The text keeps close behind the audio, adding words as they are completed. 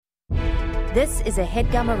This is a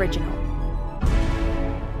Headgum original.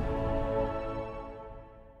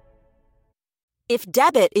 If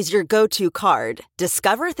debit is your go-to card,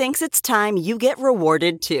 Discover thinks it's time you get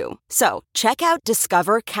rewarded too. So, check out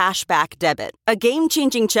Discover Cashback Debit, a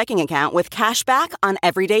game-changing checking account with cash back on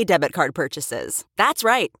everyday debit card purchases. That's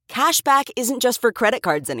right, cashback isn't just for credit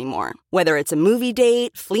cards anymore. Whether it's a movie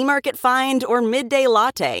date, flea market find, or midday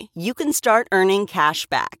latte, you can start earning cash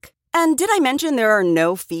back. And did I mention there are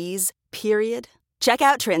no fees, period? Check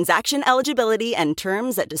out transaction eligibility and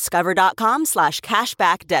terms at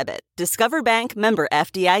discover.com/cashbackdebit. Discover Bank, member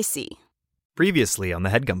FDIC. Previously on the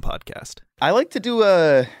Headgum podcast. I like to do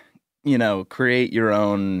create your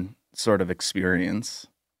own sort of experience.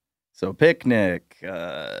 So picnic,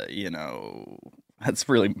 that's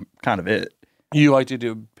really kind of it. You like to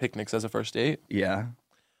do picnics as a first date? Yeah.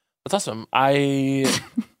 That's awesome.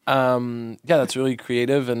 That's really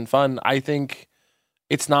creative and fun. I think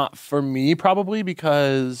it's not for me probably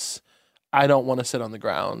because I don't want to sit on the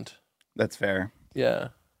ground. That's fair. Yeah.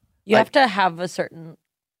 You have to have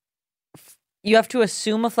you have to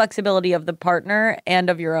assume a flexibility of the partner and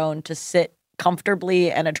of your own to sit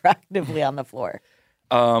comfortably and attractively on the floor.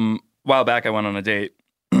 A while back I went on a date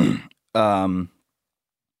and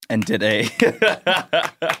did I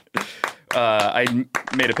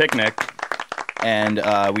made a picnic and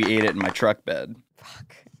we ate it in my truck bed.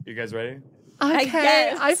 Fuck. You guys ready?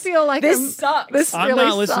 Okay, I feel like this sucks. This I'm really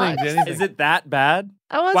not listening sucks. to anything. Is it that bad?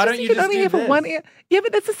 Why don't you just only do have this? one ear? Yeah,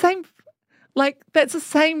 but that's the same. That's the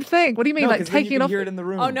same thing. What do you mean, like taking it off? Hear it in the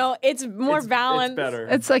room. Oh no, it's more balanced. It's better.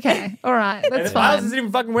 It's okay. All right, that's Miles fine. isn't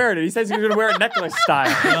even fucking wearing it. He says he's going to wear it necklace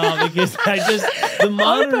style. No, because the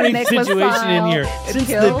monitoring necklace situation style. in here It since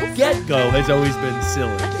kills. the get-go has always been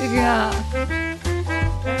silly. Yeah.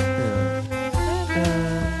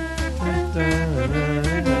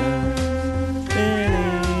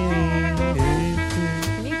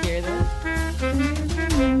 Can you hear this?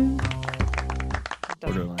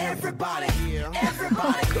 Everybody,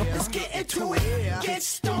 let's get into it. Get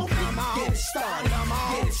stoned, get it started,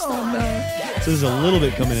 get it started. Oh no. So there's a little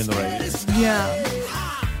bit coming in the right. Yeah.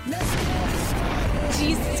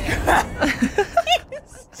 Jesus Christ.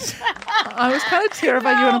 I was kind of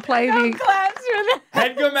terrified you were going to play the. Claps for that.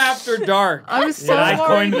 Headgum After Dark. I was so I worried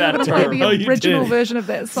coined you were that going to play term. the Oh, you original did. version of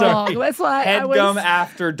that song. Sorry. That's why I was. Headgum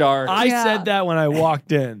After Dark. I Yeah. said that when I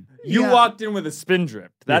walked in. You Yeah. walked in with a spin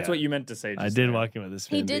drift. That's Yeah. what you meant to say. I just did now. walk in with this.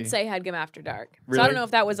 He did say Headgum After Dark. So I Really? don't know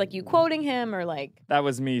if that was like you quoting him or like. That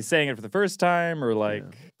was me saying it for the first time, or like,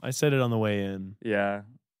 I said it on the way in. yeah.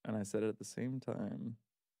 And I said it at the same time.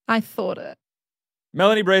 I thought it.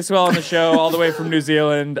 Melanie Bracewell on the show, all the way from New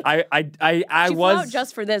Zealand. I She flew out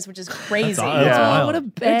just for this, which is crazy. That's Yeah. wild. Oh, what a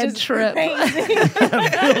bad Which is trip. crazy.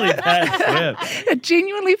 Really bad trip. It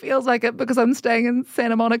genuinely feels like it because I'm staying in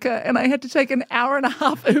Santa Monica and I had to take an hour and a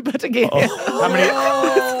half Uber to get here. How many?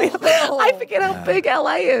 I forget how big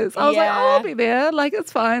LA is. I was like, Yeah. oh, I'll be there. Like,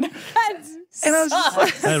 it's fine. And I was just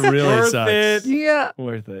like, That really Worth sucks. it. yeah,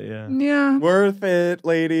 Worth it, yeah. yeah, Worth it,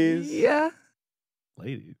 ladies. yeah.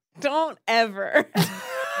 Ladies. Don't ever.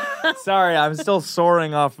 Sorry, I'm still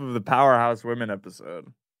soaring off of the Powerhouse Women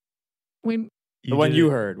episode. We, The one did you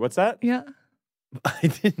it. heard. What's that? yeah. I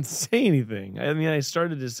didn't say anything. I mean, I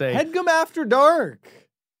started to say. Headgum After Dark.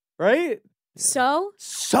 Right? So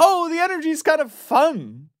So the energy's kind of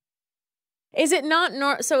fun. is it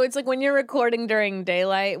not so it's like when you're recording during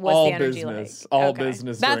daylight, what's all the energy business. like? All Okay.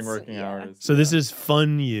 business That's- during working yeah. hours. So this is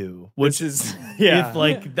fun you. Which is, yeah. If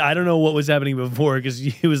like, I don't know what was happening before because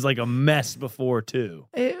it was like a mess before too.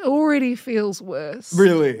 It already feels worse.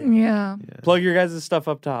 Really? Yeah. Plug your guys' stuff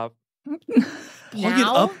up top. Plug it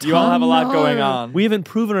up. You all have a lot no. going on. We haven't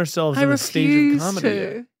proven ourselves I on the stage refuse of comedy yet.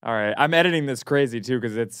 to. All right. I'm editing this crazy too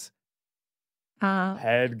because it's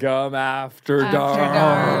Headgum After After Dark.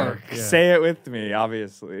 Dark. Yeah. Say it with me,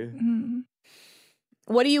 obviously. Mm.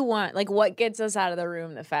 What do you want? Like what gets us out of the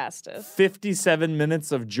room the fastest? 57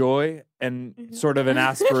 minutes of joy and sort of an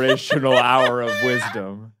aspirational hour of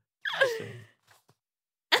wisdom.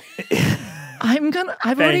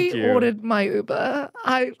 I've already you. ordered my Uber.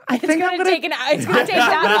 I It's think I'm gonna gonna take it's gonna take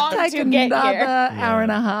that long take to get another here. hour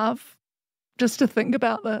and a half just to think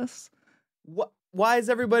about this. Why is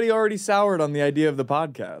everybody already soured on the idea of the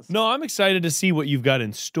podcast? No, I'm excited to see what you've got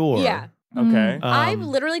in store. Yeah. Okay. I've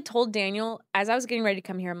literally told Daniel as I was getting ready to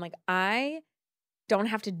come here, I'm like, I don't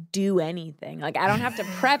have to do anything. Like I don't have to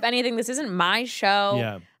prep anything. This isn't my show.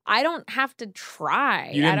 Yeah. I don't have to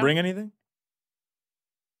try. You didn't bring anything?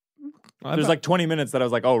 There's like 20 minutes that I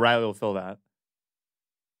was like, oh, Riley will fill that.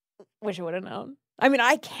 Wish I would have known. I mean,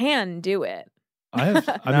 I can do it. I have.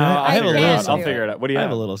 I mean, No, I have a figure it little. out. I'll Something. figure it out. What do you I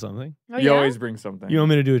have? have a little something. Oh, You yeah? always bring something. You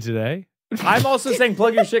want me to do it today? I'm also saying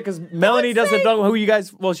plug your shit because Melanie doesn't know who you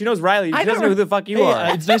guys. Well, she knows Riley. She doesn't know who the fuck you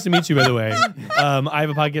are. It's nice to meet you, by the way. I have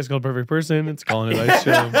a podcast called Perfect Person. It's Colin Advice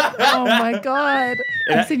Show. Oh my God.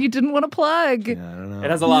 You said you didn't want to plug. Yeah, I don't know. It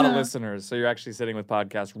has a lot of listeners, so you're actually sitting with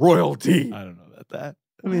podcast royalty. I don't know about that.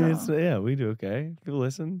 I mean, we do okay. People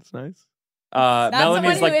listen. It's nice. That's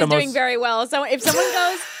Melanie's someone like who the is doing most. very well. So if someone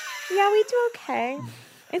goes, yeah, we do okay.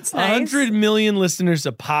 It's nice. 100 million listeners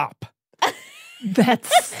a pop.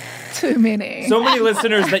 That's too many. So many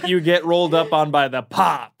listeners that you get rolled up on by the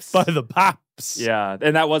pops. By the pops. Yeah,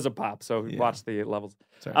 and that was a pop. So watch the levels.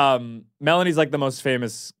 Sorry. Melanie's like the most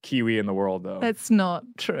famous Kiwi in the world, though. That's not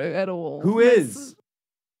true at all. Who is?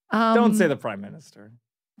 Don't say the prime minister.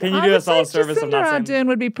 Can you do us all a service of not saying? Ardern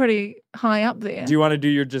would be pretty high up there. Do you want to do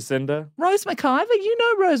your Jacinda? Rose McIver, you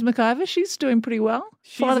know Rose McIver. She's doing pretty well.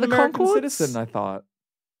 She's Flight an of the American Conchords. citizen, I thought.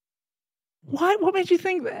 Why? What made you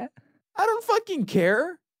think that? I don't fucking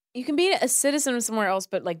care. You can be a citizen of somewhere else,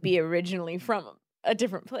 but like be originally from a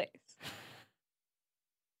different place.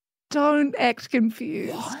 Don't act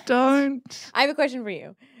confused. Don't. I have a question for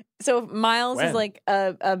you. So if Miles is like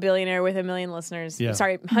a billionaire with 1 million listeners,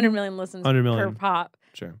 sorry, 100 million listens 100 million. per pop.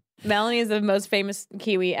 Sure. Melanie is the most famous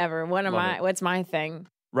Kiwi ever. What's my thing?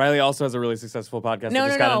 Riley also has a really successful podcast. No.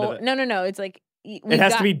 It's like it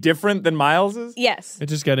has to be different than Miles's. Yes. It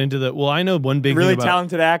just got into the. Well, I know one big really thing about,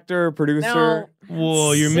 talented actor, producer.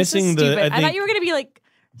 Well, you're missing the. I thought you were gonna be like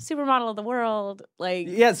supermodel of the world, like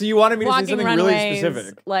yeah. So you wanted me to say walking something runways, really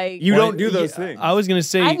specific. like you don't do those things. I was gonna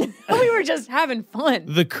say I know we were just having fun.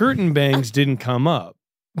 the curtain bangs didn't come up.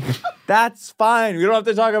 That's fine. We don't have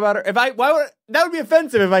to talk about her. Why would that would be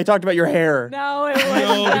offensive if I talked about your hair? No, it wasn't.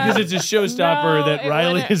 No, because it's a showstopper that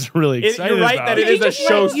Riley is really excited you're right about. that it is a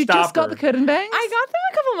showstopper. You just got the curtain bangs? I got them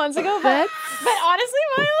a couple months ago, but honestly,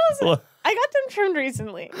 Miles, I got them trimmed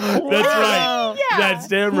recently. That's right. Yeah. That's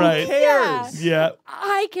damn right. Who cares? Yeah.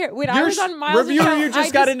 I care. When I was on Miles' reviewer, show, you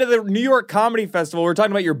just got into the New York Comedy Festival. We're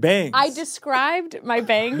talking about your bangs. I described my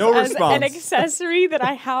bangs No as response. an accessory that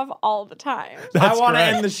I have all the time. I want to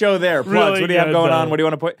end the show there. Plugs. Really What do you have good, going though. on? What do you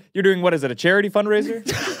want to put? You're doing what is it? A charity fundraiser?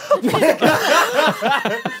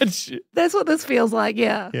 That's what this feels like,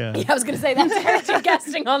 yeah. Yeah. Yeah, I was going to say that's character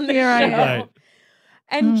guesting on the Here I show. am. Right.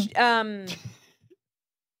 And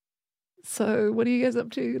So what are you guys up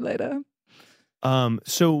to later?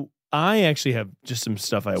 So I actually have just some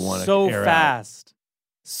stuff I want to so air out. fast.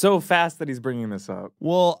 So fast that he's bringing this up.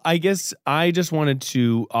 Well, I guess I just wanted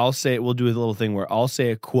to. We'll do a little thing where I'll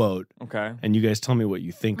say a quote, Okay. and you guys tell me what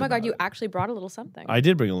you oh think. my about God, you it. actually brought a little something. I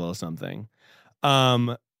did bring a little something.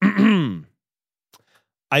 I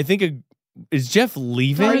think is Jeff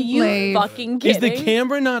leaving? Are you Leave. fucking Is kidding? the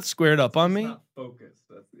camera not squared up on me? Focused.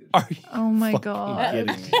 That's the issue. Are you Oh my fucking God.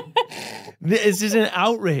 kidding me? This is an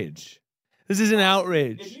outrage. This is an If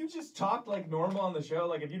outrage. you just talked like normal on the show,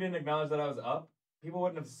 like if you didn't acknowledge that I was up, people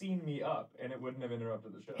wouldn't have seen me up, and it wouldn't have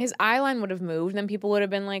interrupted the show. His eye line would have moved, then people would have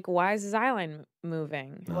been like, why is his eye line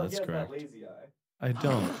moving? No, that's correct. That lazy eye. I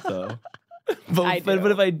don't though. I but do.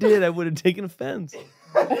 if I did, I would have taken offense.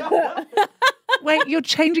 Wait, you're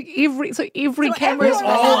changing every camera is everyone's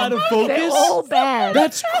all out of focus? They're all bad.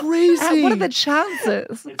 That's crazy. What are the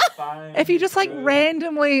chances? It's fine. If you just like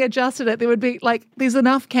randomly adjusted it, there would be like there's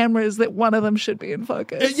enough cameras that one of them should be in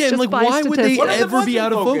focus. Yeah, and just like, by why would they statistics. ever be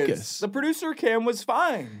out of focus? The producer cam was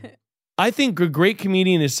fine. I think a great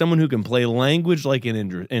comedian is someone who can play language like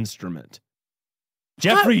an instrument.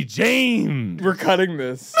 Jeffrey James. We're cutting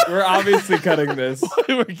this. We're obviously cutting this.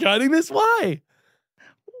 We're cutting this? Why?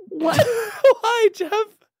 What? Why, Jeff?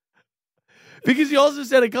 Because you also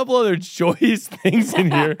said a couple other choice things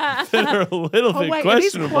in here that are a little Oh bit wait, are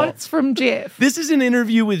these questionable. quotes from Jeff? This is an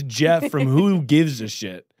interview with Jeff from Who Gives a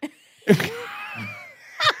Shit.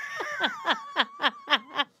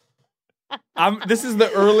 This is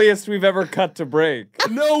the earliest we've ever cut to break.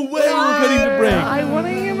 No way we're cutting the break. I want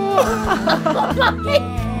to hear more.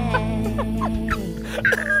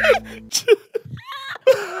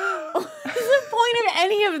 What's the point of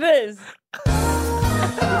any of this?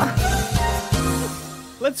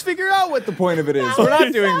 Let's figure out what the point of it is. We're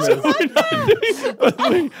not doing this. By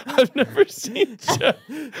the way, I've never seen Jeff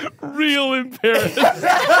real embarrassed.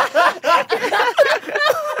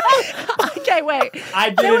 Okay, wait. I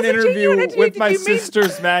did That was an a genuine interview interview. with Did my you mean-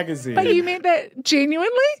 sister's magazine. But you meant that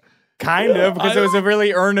genuinely? Kind of, because it was a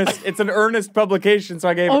really earnest, it's an earnest publication, so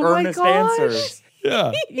I gave Oh my earnest gosh. answers.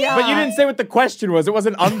 Yeah. Yeah. But you didn't say what the question was. It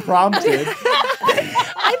wasn't unprompted.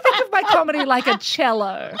 I think of my comedy like a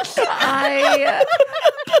cello.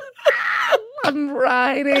 I'm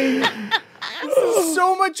writing is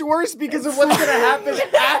so much worse because of what's going to happen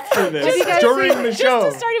after this, during the show.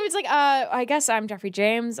 Just to start, it was like, I guess I'm Jeffrey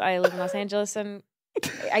James. I live in Los Angeles, and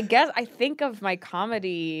I guess I think of my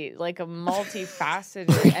comedy like a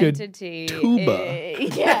multifaceted entity. tuba.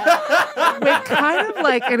 Yeah. We're kind of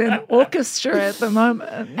like in an orchestra at the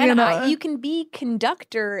moment. And you can be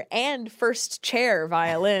conductor and first chair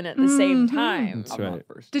violin at the same time. That's right.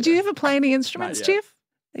 Did you ever play any instruments, Not yet. Jeff?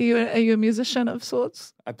 Are you a musician of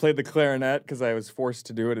sorts? I played the clarinet because I was forced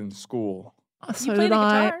to do it in school. So play did the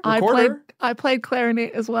I. guitar? I played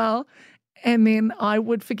clarinet as well. And then I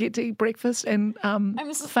would forget to eat breakfast and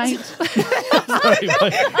faint. Sorry,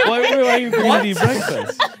 why are you going to eat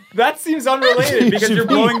breakfast? That seems unrelated because you're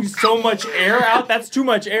blowing so much air out. That's too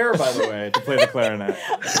much air, by the way, to play the clarinet.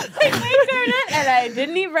 I played clarinet and I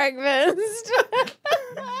didn't eat breakfast.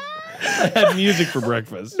 I had music for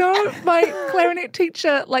breakfast. No, my clarinet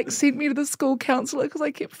teacher sent me to the school counselor because I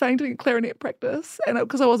kept fainting at clarinet practice and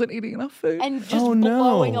because I wasn't eating enough food. And just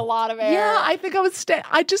blowing a lot of air. Yeah, I think I was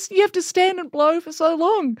you have to stand and blow for so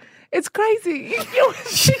long. It's crazy. You're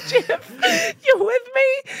with me, Jeff. You're with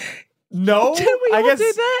me. No, Did we all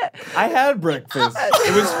do that? I had breakfast.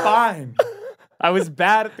 It was fine. I was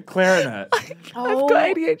bad at the clarinet. I've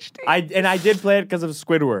got ADHD. I did play it because of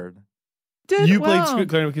Squidward. You played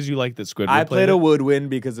clarinet because you liked the Squidward. I played a woodwind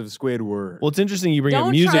because of Squidward. Well, it's interesting you bring up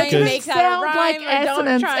Don't music try and because make that a sound like rhyme or don't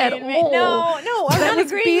assonance try at and make... all. No, I'm That not was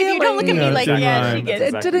agreeing with you. Don't look at me barely- like, No, yeah, it's she gets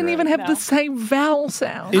It it. didn't even have No. the same vowel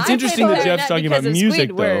sound. it's I interesting played that Jeff's clarinet talking about because of music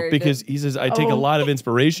though, Squidward. because he says I take a lot of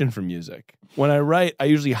inspiration from music. When I write, I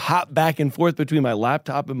usually hop back and forth between my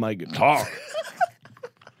laptop and my guitar.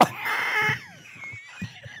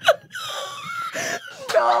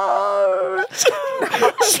 No.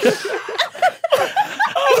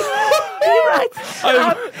 He writes,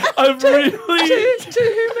 I'm really. to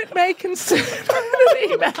whom it may concern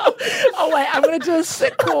an email. Oh wait, I'm gonna do a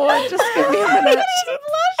sick chord. Just give me a minute.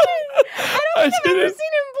 I don't think I've ever seen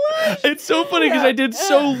him blush. It's so funny because I did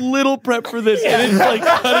so little prep for this, and it's like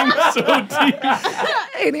cutting so deep.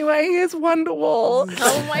 Anyway, here's Wonderwall.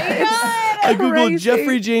 Oh my God. I googled Crazy.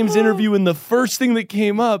 Jeffrey James interview, and the first thing that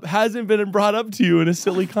came up hasn't been brought up to you in a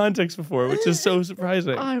silly context before, which is so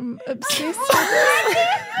surprising. I'm obsessed with this.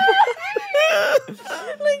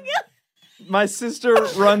 My sister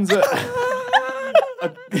runs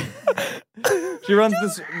she runs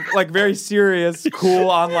this very serious, cool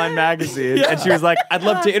online magazine, and she was like, "I'd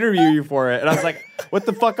love to interview you for it." And I was like, "What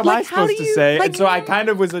the fuck am I how supposed do to you- say?" like, And so I kind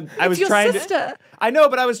of was It's your trying sister. to. I know,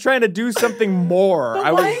 but I was trying to do something more. But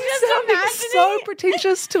I why was are you sounding so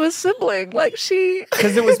pretentious to a sibling?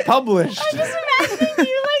 because it was published. Just imagine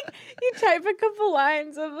you type a couple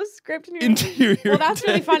lines of a script and you're Interior. well, that's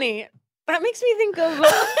really funny. That makes me think of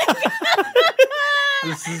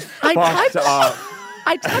This is I fucked typed- up.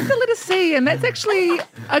 I typed the letter C, and that's actually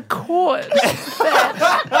a chord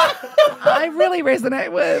that I really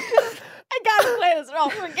resonate with. I gotta play this or I'll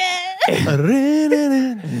forget.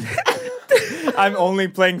 I'm only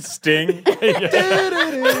playing Sting, but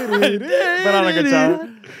on a guitar.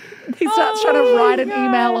 He starts trying to write an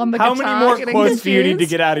email on the How guitar. many more getting quotes do you need to confused.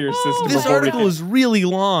 get out of your system? This before we article is really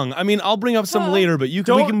long. I mean, I'll bring up some later, but we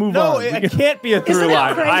can move no, on. it can't be a through Isn't it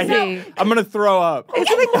line. crazy? I'm gonna throw up. Isn't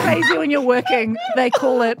it crazy when you're working, they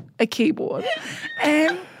call it a keyboard?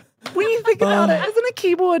 And when you think about it, isn't a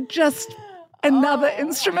keyboard just another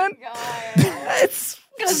instrument? It's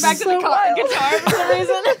Goes back to so the wild. guitar for some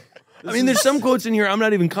reason. I mean, there's some quotes in here I'm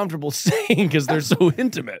not even comfortable saying because they're so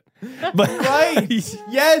intimate. But Right.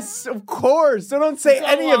 Yes, of course. So don't say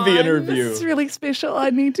any of the interview. This is really special. I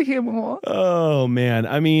need to hear more. oh man,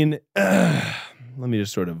 I mean, let me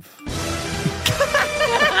just sort of.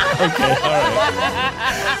 Okay, all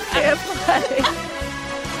right. Fair play.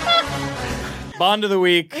 Bond of the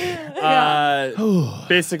week.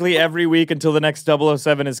 Basically every week until the next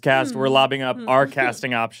 007 is cast, we're lobbing up our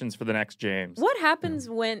casting options for the next James. What happens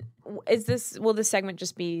when will this segment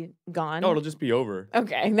just be gone? No, it'll just be over.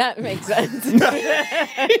 Okay, that makes sense.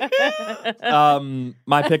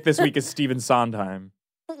 My pick this week is Stephen Sondheim.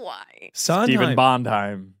 Why? Stephen Sondheim.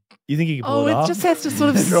 Bondheim. You think he can pull Oh, it it off? just has to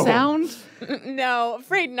sort of sound. No,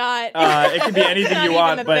 afraid not. It can be anything Not you even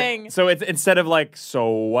want, a but thing. so it's instead of so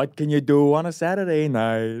what can you do on a Saturday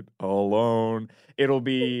night alone? It'll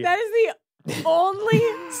be That is the only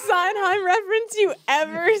Sondheim reference you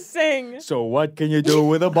ever sing. so what can you do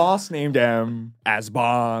with a boss named M as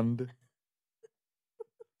Bond?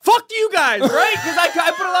 Fuck you guys, right? Because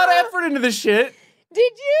I put a lot of effort into this shit.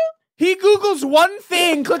 Did you? He Googles one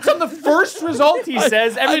thing, clicks on the first result he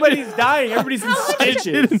says, everybody's dying, everybody's in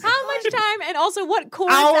stitches. How much time and also what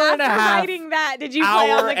chords Hour and after a half. writing that did you play on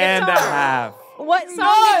Hour the guitar? and a half. What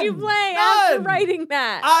song did you play after writing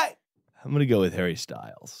that? I'm gonna go with Harry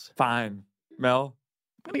Styles. Fine. Mel?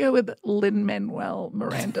 I'm going to go with Lin-Manuel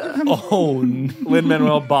Miranda. Oh,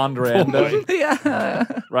 Lin-Manuel Bonduranda. Yeah.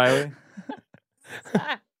 Riley?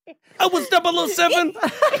 I was 007.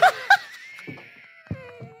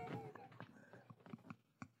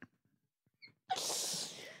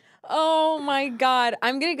 Oh my God.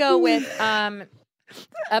 I'm going to go with a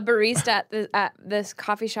barista at this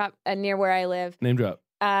coffee shop near where I live. Name drop.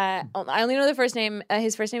 I only know the first name.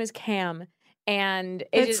 His first name is Cam. And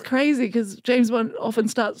It's crazy because James Bond often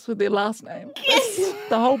starts with their last name. That's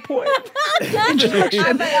the whole point. Introduction.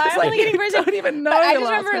 I'm only getting first name. Don't even know. I your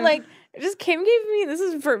just last remember, name. just Kim gave me, this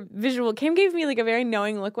is for visual, Kim gave me like a very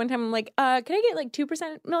knowing look one time. I'm like, can I get like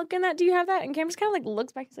 2% milk in that? Do you have that? And Kim just kind of like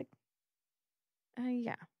looks back. He's like,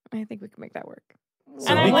 yeah, I think we can make that work. So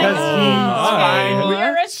and I'm because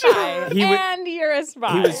you're a spy. And you're a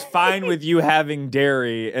spy. he was fine with you having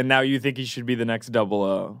dairy, and now you think he should be the next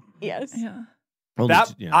 00. Yes. Yeah.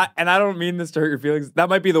 And I don't mean this to hurt your feelings. That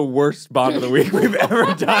might be the worst Bond of the week we've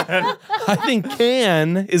ever done. I think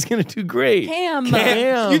Can is gonna do great. Cam.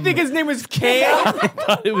 You think his name was Cam? I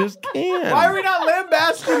thought it was Can. Why are we not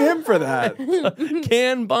lambasting him for that?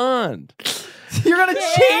 Can Bond. You're gonna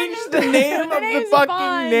change the name of the name's fucking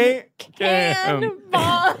Bond. name? Can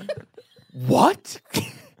Bond. What?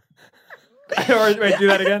 Or wait, do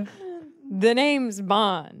that again. The name's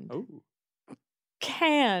Bond. Oh.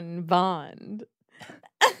 Can Bond.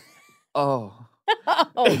 Oh.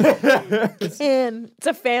 Can. It's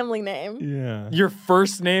a family name. Yeah. Your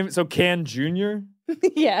first name, so Can Jr.?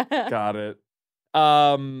 Yeah. Got it.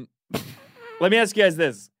 Let me ask you guys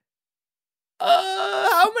this.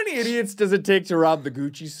 How many idiots does it take to rob the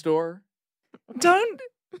Gucci store? Don't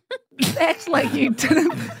act like you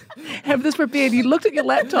didn't have this prepared. You looked at your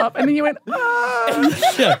laptop and then you went,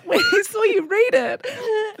 Yeah. when he saw you read it.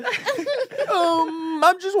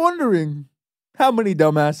 I'm just wondering, how many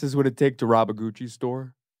dumbasses would it take to rob a Gucci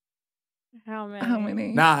store? How many? How many?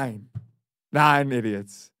 9. 9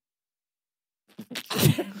 idiots.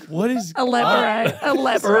 What is Elaborate.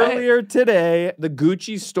 Earlier today, the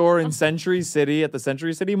Gucci store in Century City at the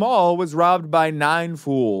Century City Mall was robbed by 9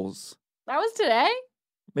 fools. That was today?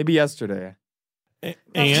 Maybe yesterday. And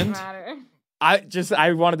Doesn't matter.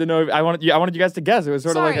 I wanted to know. I wanted you guys to guess. It was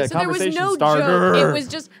sort of like a conversation there was no starter. joke. It was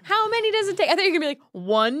just, how many does it take? I thought you were gonna be like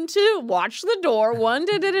 1, 2, watch the door, 1,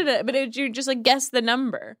 da da da da. But you just like guess the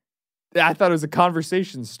number. I thought it was a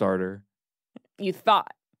conversation starter. You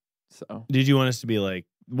thought. So did you want us to be like,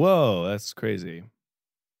 whoa, that's crazy?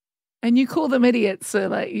 And you call them idiots, so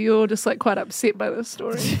like you're just like quite upset by this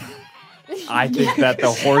story. I think that the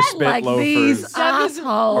horse bit like loafers these assholes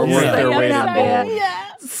are worth that their weight in out there gold.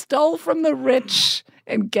 stole from the rich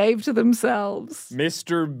and gave to themselves.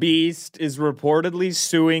 Mr. Beast is reportedly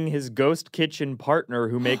suing his ghost kitchen partner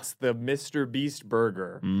who makes the Mr. Beast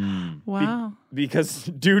burger. Wow. Because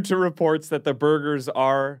due to reports that the burgers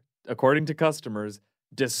are, according to customers,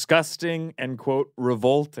 disgusting and, quote,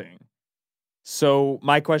 revolting. So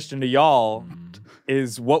my question to y'all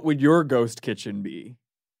is, what would your ghost kitchen be?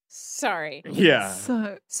 Sorry. Yeah.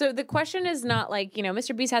 So the question is not like,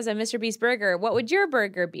 Mr. Beast has a Mr. Beast burger. What would your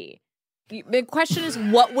burger be? The question is,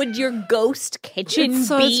 what would your ghost kitchen It's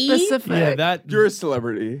so be? specific. Yeah, You're a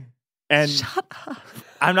celebrity. And Shut up.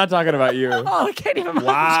 I'm not talking about you. Oh, I can't even.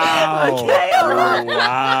 Wow. Okay, all right.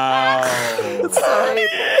 Wow. Sorry.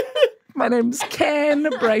 My name's Ken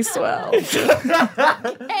Bracewell.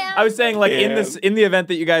 I was saying, like, in the event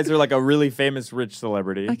that you guys are like a really famous rich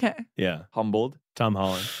celebrity. Okay. Yeah. Humbled. Tom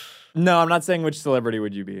Holland. No, I'm not saying which celebrity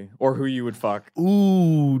would you be or who you would fuck.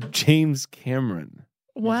 Ooh, James Cameron.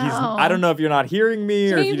 Wow. I don't know if you're not hearing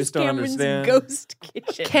me or if you James just don't Cameron's understand. Ghost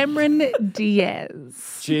kitchen. Cameron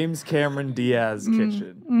Diaz. James Cameron Diaz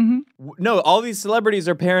kitchen. Mm-hmm. No, all these celebrities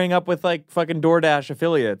are pairing up with like fucking DoorDash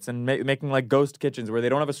affiliates and making like ghost kitchens where they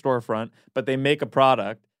don't have a storefront, but they make a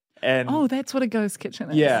product. And Oh, that's what a ghost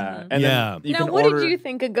kitchen is. yeah, and Yeah. then you Now, can what order. did you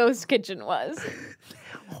think a ghost kitchen was?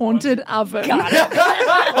 Haunted oven. Got it.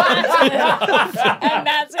 and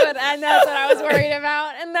that's what I was worried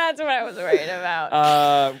about. And that's what I was worried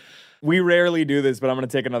about. We rarely do this, but I'm gonna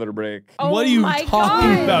take another break. What are you my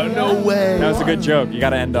talking God. about? No way. That was a good joke. You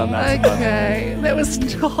got to end on that. Okay. That was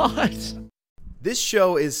not. This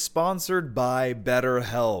show is sponsored by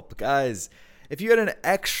BetterHelp. Guys, if you had an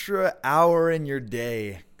extra hour in your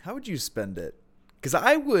day, how would you spend it? Because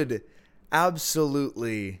I would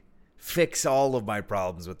absolutely fix all of my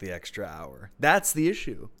problems with the extra hour. That's the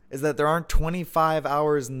issue, is that there aren't 25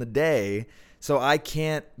 hours in the day, so I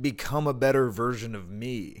can't become a better version of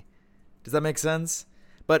me. Does that make sense?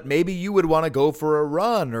 But maybe you would want to go for a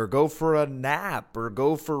run or go for a nap or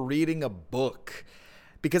go for reading a book.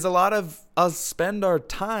 Because a lot of us spend our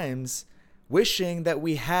times wishing that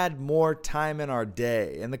we had more time in our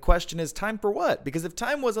day. And the question is, time for what? Because if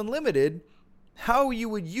time was unlimited, how you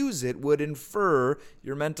would use it would infer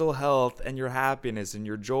your mental health and your happiness and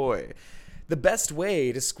your joy. The best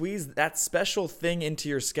way to squeeze that special thing into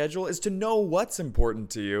your schedule is to know what's important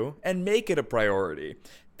to you and make it a priority.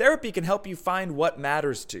 Therapy can help you find what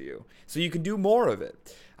matters to you so you can do more of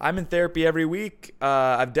it. I'm in therapy every week.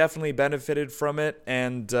 I've definitely benefited from it,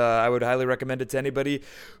 and I would highly recommend it to anybody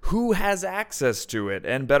who has access to it,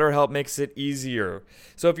 and BetterHelp makes it easier.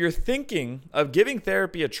 So if you're thinking of giving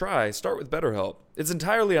therapy a try, start with BetterHelp. It's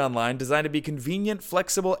entirely online, designed to be convenient,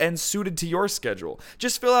 flexible, and suited to your schedule.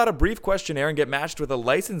 Just fill out a brief questionnaire and get matched with a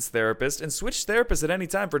licensed therapist, and switch therapists at any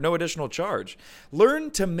time for no additional charge. Learn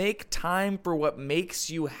to make time for what makes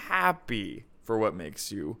you happy, for what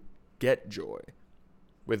makes you get joy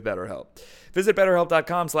with BetterHelp. Visit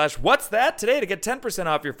BetterHelp.com/what's-that today to get 10%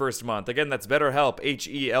 off your first month. Again, that's BetterHelp,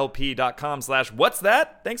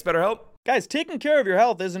 HELP.com/what's-that. Thanks, BetterHelp. Guys, taking care of your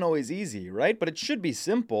health isn't always easy, right? But it should be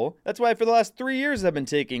simple. That's why for the last 3 years I've been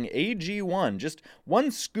taking AG1. Just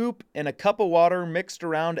one scoop in a cup of water mixed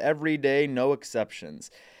around every day, no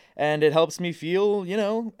exceptions. And it helps me feel,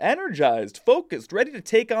 energized, focused, ready to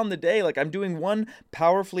take on the day. Like I'm doing one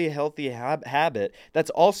powerfully healthy habit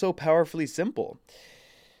that's also powerfully simple.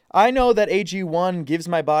 I know that AG1 gives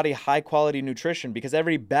my body high-quality nutrition because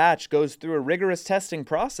every batch goes through a rigorous testing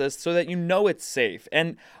process so that you know it's safe.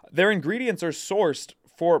 And their ingredients are sourced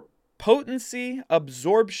for potency,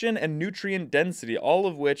 absorption, and nutrient density, all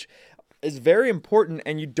of which is very important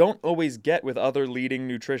and you don't always get with other leading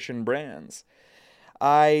nutrition brands.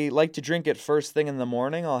 I like to drink it first thing in the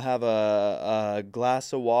morning. I'll have a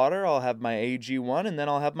glass of water, I'll have my AG1, and then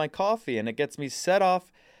I'll have my coffee. And it gets me set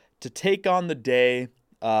off to take on the day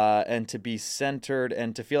and to be centered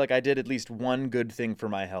and to feel like I did at least one good thing for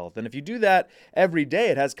my health. And if you do that every day,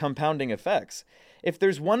 it has compounding effects. If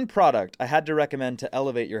there's one product I had to recommend to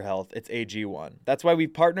elevate your health, it's AG1. That's why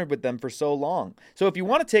we've partnered with them for so long. So if you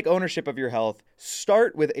want to take ownership of your health,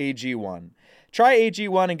 start with AG1. Try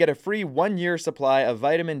AG1 and get a free 1-year supply of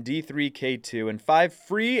vitamin D3K2 and 5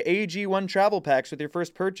 free AG1 travel packs with your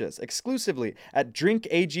first purchase, exclusively at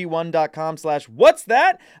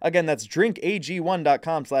drinkag1.com/what's-that. Again, that's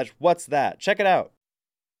drinkag1.com/what's-that. Check it out.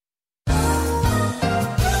 I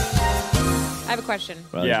have a question.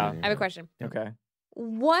 Yeah. I have a question. Okay.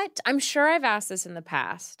 I'm sure I've asked this in the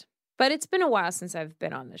past, but it's been a while since I've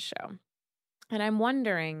been on this show. And I'm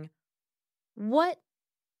wondering, what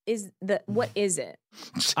is it?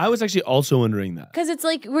 I was actually also wondering that. Because it's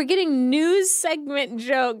like we're getting news segment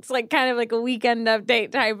jokes, like kind of like a Weekend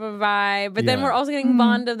Update type of vibe. But then we're also getting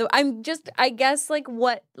Bond of the. I guess the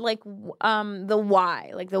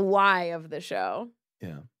why of the show.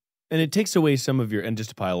 Yeah, and it takes away some of your, and just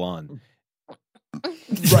to pile on.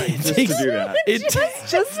 Right, just to do that.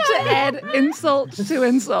 Just to add insult to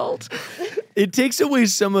insult. It takes away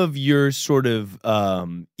some of your sort of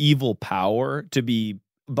evil power to be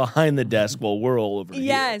behind the desk while we're all over here.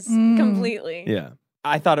 Yes, completely. Yeah.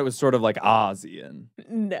 I thought it was sort of like Ozian.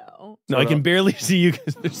 No, I can barely see you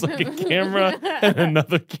because there's like a camera and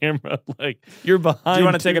another camera. Like you're behind. Do you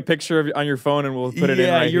want to take a picture on your phone and we'll put it in right here?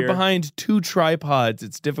 Yeah, you're here? behind 2 tripods.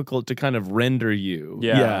 It's difficult to kind of render you.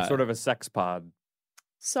 Yeah, sort of a sex pod.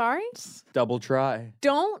 Sorry? Double try.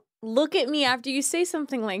 Don't look at me after you say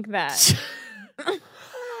something like that.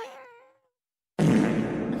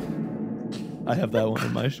 I have that one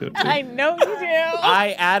in my show too. I know you do.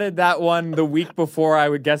 I added that one the week before I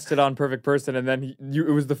would guest it on Perfect Person, and then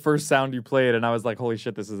it was the first sound you played, and I was like, holy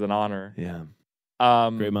shit, this is an honor. Yeah.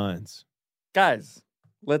 Great minds. Guys,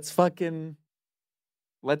 let's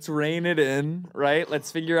rein it in, right?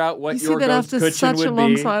 Let's figure out what You your see that ghost after cushion such would a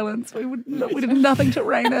long be. silence, we did nothing to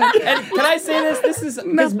rein it. And can I say this? This is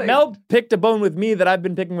because Nothing. Mel picked a bone with me that I've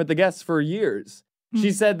been picking with the guests for years.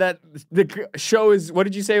 She said that the show is, what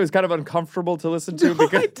did you say? It was kind of uncomfortable to listen to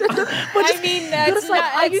because It's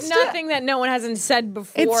nothing that no one hasn't said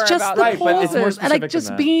before. It's just about the Right, but it's more pauses and like specific than just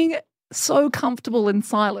that. being so comfortable in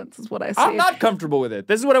silence is what I see. I'm not comfortable with it.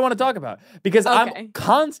 This is what I want to talk about because Okay. I'm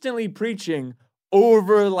constantly preaching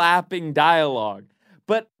overlapping dialogue.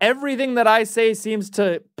 But everything that I say seems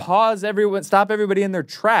to stop everybody in their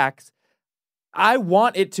tracks. I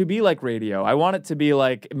want it to be like radio. I want it to be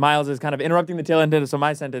like Miles is kind of interrupting the tail end of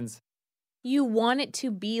my sentence. You want it to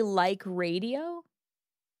be like radio?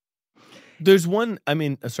 There's one,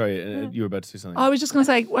 sorry, you were about to say something. I was just going to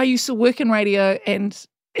say, I used to work in radio, and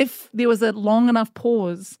if there was a long enough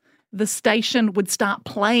pause, the station would start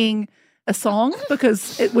playing a song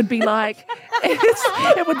because it would be like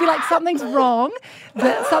something's wrong,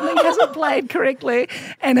 that something hasn't played correctly,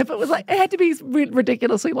 and if it was like it had to be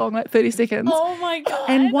ridiculously long, like 30 seconds. Oh my God.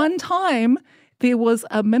 And one time there was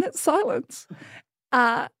a minute's silence.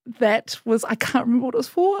 That was, I can't remember what it was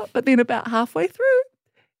for, but then about halfway through,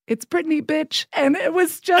 it's Britney, bitch. And it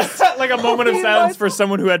was just like a moment of silence for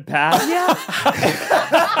someone who had passed. Yeah.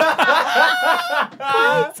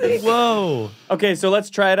 Whoa. Okay, so let's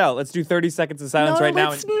try it out. Let's do 30 seconds of silence right now.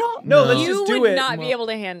 Let's not. No, let's You just do would it. not be able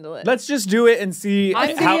to handle it. Let's just do it and see how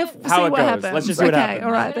it what goes. happens. Let's just see what Okay, happens.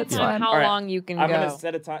 all right, that's fine. How All right. long you can I'm go. going to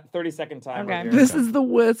set a 30-second timer. Okay. Here. This is the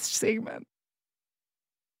worst segment.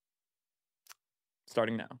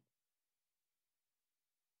 Starting now.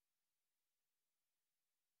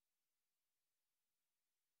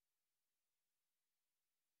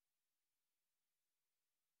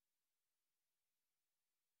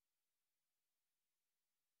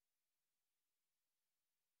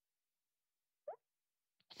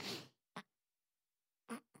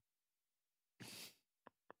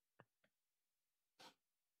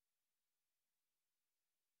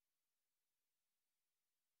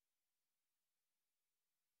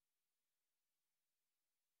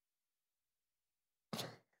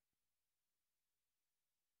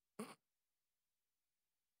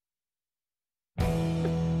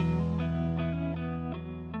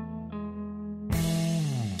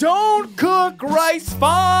 Don't cook rice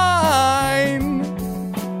fine.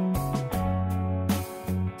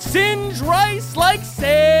 Singe rice like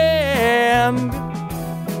sand.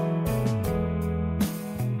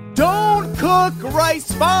 Don't cook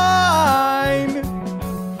rice fine.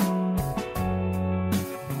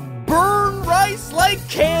 Burn rice like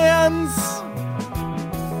cans.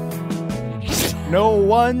 No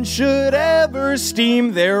one should ever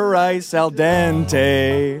steam their rice al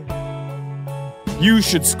dente. You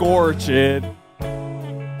should scorch it.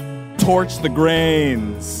 Torch the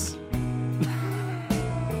grains.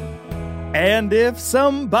 And if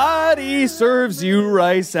somebody serves you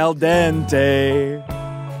rice al dente,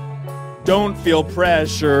 don't feel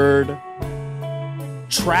pressured.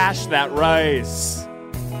 Trash that rice.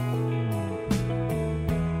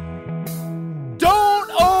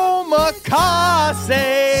 Don't omakase.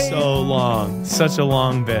 So long. Such a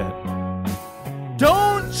long bit.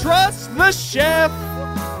 Don't trust the chef.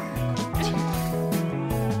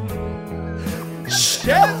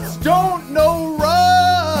 Chefs don't know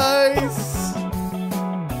rice.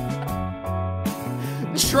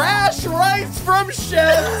 Trash rice from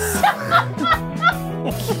chefs.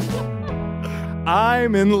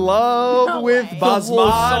 I'm in love with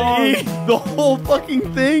basmati. The whole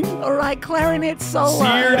fucking thing. All right, clarinet solo.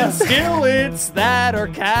 Seared in skillets that are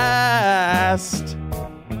cast.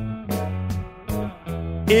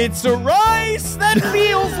 It's a rice that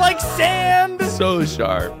feels like sand. So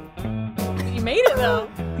sharp. You made it though.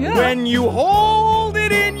 Yeah. When you hold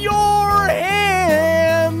it in your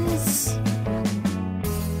hands.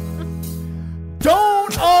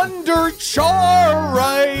 Don't underchar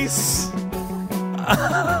rice.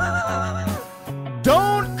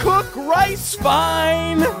 Don't cook rice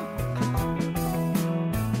fine.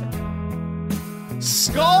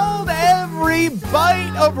 Scald every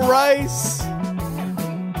bite of rice.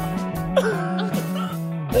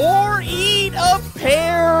 Or eat a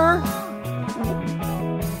pear.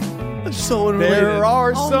 So unrelated. There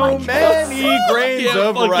are Oh so my God. many grains Can't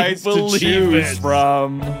of fucking rice to believe choose it.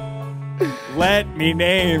 from. Let me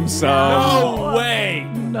name some. No way.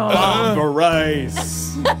 No. Bamba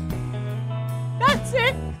rice. That's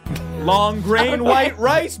it. Long grain white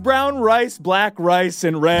rice, brown rice, black rice,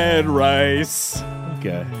 and red rice.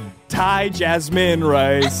 Okay. Thai jasmine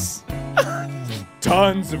rice.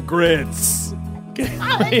 Tons of grits.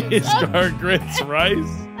 Is our grits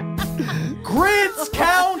rice? Grits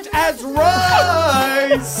count as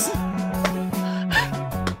rice.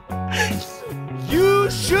 You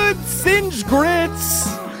should singe grits.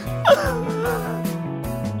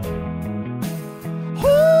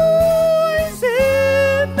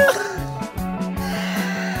 Poison.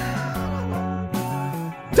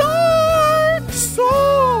 Dark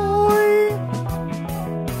soy.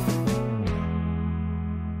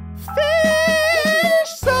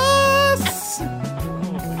 Fish sauce.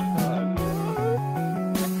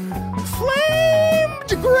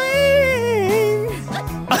 Flamed grain.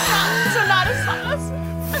 So not a sauce.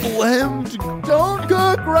 Flamed. Don't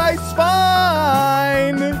cook rice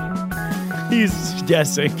fine. He's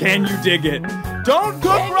guessing. Can you dig it? Don't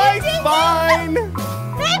cook rice fine.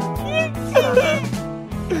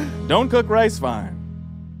 Don't cook rice fine.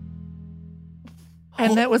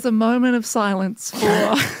 And that was a moment of silence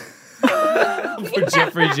for For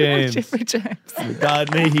Jeffrey James. Jeffrey James.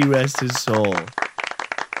 God may he rest his soul.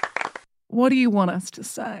 What do you want us to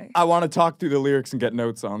say? I want to talk through the lyrics and get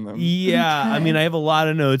notes on them. Yeah, I mean, I have a lot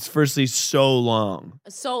of notes. Firstly, so long.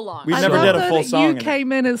 So long. We I never love did a though full that song. You in it.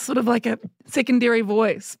 came in as sort of like a secondary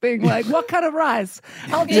voice, being like, "What kind of rice?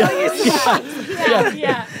 I'll tell you."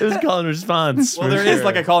 Yeah. It was call and response. Well, for there is sure.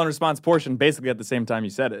 like a call and response portion basically at the same time you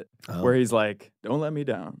said it, where he's like, "Don't let me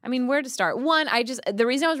down." I mean, where to start? One, the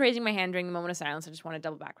reason I was raising my hand during the moment of silence, I just want to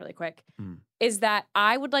double back really quick, is that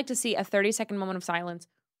I would like to see a 30-second moment of silence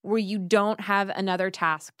where you don't have another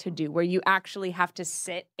task to do, where you actually have to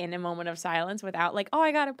sit in a moment of silence without like, oh,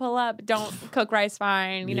 I got to pull up, don't cook rice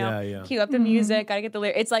fine, you know, cue up the music, got to get the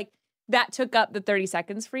lyrics. It's like that took up the 30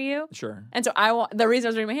 seconds for you. Sure. And so the reason I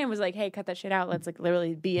was raising my hand was like, hey, cut that shit out. Let's like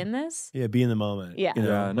literally be in this. Yeah, be in the moment. Yeah. You know,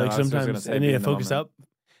 Yeah, no, like I was just gonna sometimes say I be need to in the focus moment. up,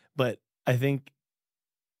 but I think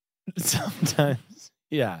sometimes,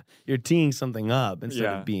 yeah, you're teeing something up instead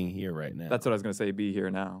Yeah. of being here right now. That's what I was gonna say. Be here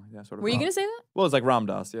now. Yeah, sort of. Were you going to say that? Well, it's like Ram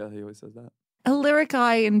Dass. Yeah, he always says that. A lyric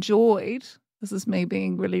I enjoyed. This is me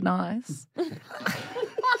being really nice.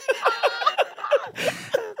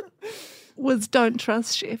 Was "Don't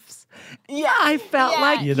trust chefs." Yeah, I felt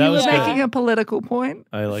like Yeah, you that were was good. making a political point,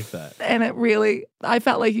 I like that. and I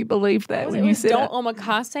felt like you believed that Was when it you like, said don't it.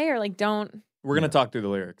 omakase or like don't. We're gonna talk through the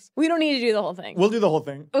lyrics. We don't need to do the whole thing. We'll do the whole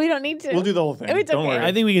thing. We don't need to. We'll do the whole thing. It's Don't okay. worry.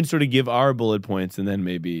 I think we can sort of give our bullet points and then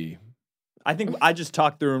maybe. I think I just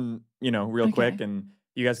talk through them, real Okay. quick, and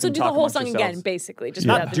you guys So can do talk the whole amongst song yourselves. again, basically. Just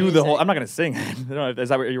Yeah. without Not the do the whole. music. I'm not gonna sing. Is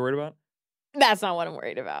that what you're worried about? That's not what I'm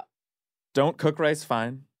worried about. Don't cook rice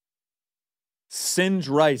fine. Singe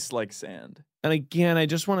rice like sand. And again, I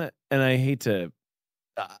just want to, and I hate to.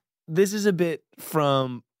 This is a bit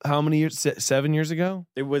from how many years? 7 years ago.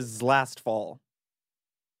 It was last fall.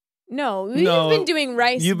 No, No, you've been doing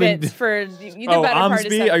rice you've been bits for the Oh, better part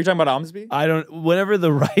of Omsby? Are you talking about Omsby? I don't. Whenever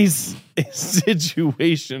the rice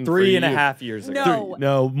situation. for 3.5 you- years ago. No,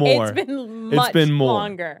 No, more. It's been much been more.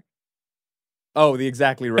 longer. Oh, the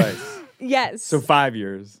exactly rice. Yes. So 5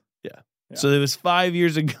 years. Yeah. So it was 5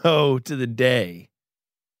 years ago to the day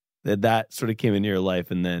that sort of came into your life,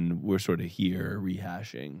 and then we're sort of here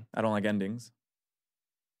rehashing. I don't like endings.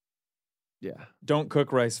 Yeah. Don't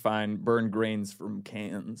cook rice fine. Burn grains from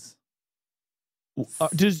cans.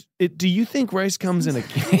 Do you think rice comes in a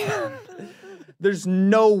can? There's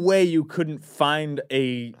no way you couldn't find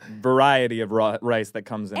a variety of rice that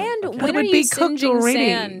comes in. And a can. when It are would you be cooked singeing already.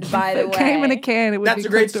 sand, by the If it came in a way? can, it would That's be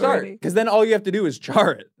a great cooked start already. because then all you have to do is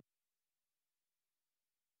char it.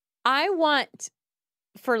 I want,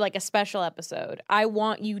 for like a special episode, I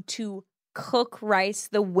want you to cook rice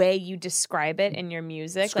the way you describe it in your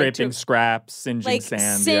music. Scraping like to, scraps, singeing like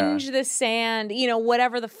sand. singe the sand,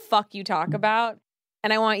 whatever the fuck you talk about.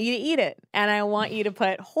 And I want you to eat it. And I want you to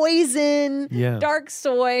put hoisin, Yeah. dark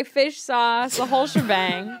soy, fish sauce, the whole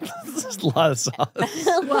shebang. There's a lot of sauce.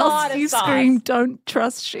 A lot Whilst of you sauce. scream, "Don't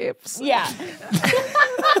trust chefs." Yeah. It'd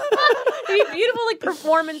be a beautiful like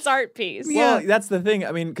performance art piece. Yeah. Well, that's the thing.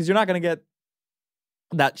 I mean, because you're not going to get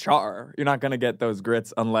that char. You're not going to get those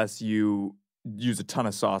grits unless you use a ton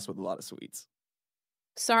of sauce with a lot of sweets.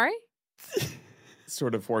 Sorry?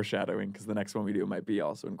 Sort of foreshadowing because the next one we do might be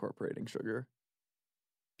also incorporating sugar.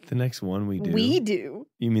 The next one we do. We do.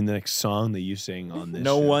 You mean the next song that you sing on this?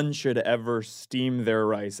 No show? one should ever steam their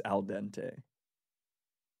rice al dente.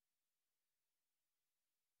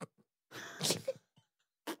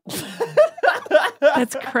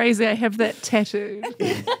 That's crazy. I have that tattooed.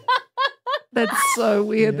 That's so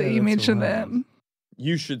weird that Yeah, you that's mentioned wild. that.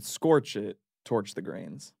 You should scorch it, torch the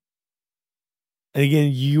grains. And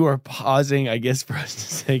again, you are pausing, I guess, for us to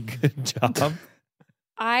say good job.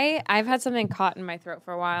 I've had something caught in my throat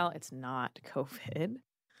for a while. It's not COVID.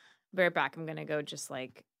 Be right back. I'm gonna go just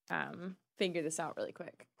like figure this out really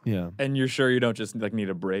quick. Yeah. And you're sure you don't just need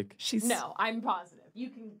a break? No, I'm positive. You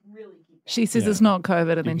can really keep it. She says Yeah. it's not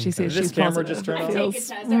COVID, and then she says Did this she's camera positive. just turn It on? feels Take a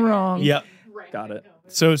test, okay. wrong. Yep. Got it.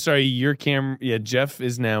 So sorry, your camera. Yeah, Jeff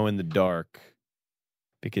is now in the dark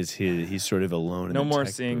because he's sort of alone. In No the more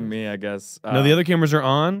tech seeing booth. me, I guess. No, the other cameras are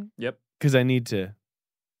on. Yep. Because I need to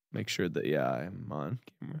make sure that I'm on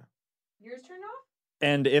camera. Yours turned off?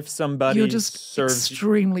 And if somebody You're just serves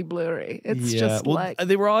extremely blurry. It's just well, like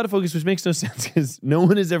they were all out of focus, which makes no sense because no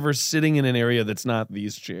one is ever sitting in an area that's not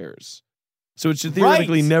these chairs. So it should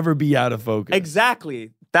theoretically Right. never be out of focus.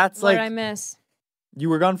 Exactly. That's What did I like miss? you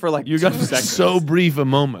were gone for like You 2 got seconds. so brief a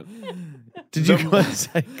moment. Did you go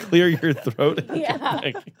inside, clear your throat? Yeah.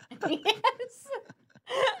 Yes.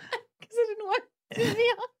 Because I didn't want to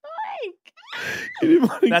be on mic. You didn't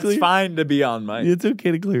want to That's clear- fine to be on mic. It's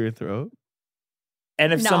okay to clear your throat.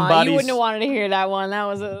 And if Nah, somebody you wouldn't have wanted to hear that one. That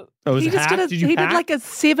was a. Oh, was He it just hacked? did Did you like a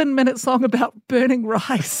 7-minute song about burning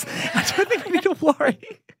rice. I don't think we need to worry.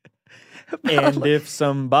 and if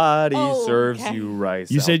somebody Oh, serves okay. you rice,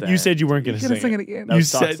 You said you weren't going You're to gonna sing it again. that You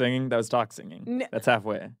was talk said singing. That was talk singing. No. That's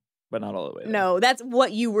halfway, but not all the way. There. No, that's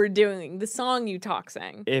what you were doing. The song you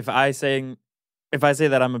sang. If I say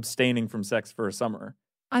that I'm abstaining from sex for a summer,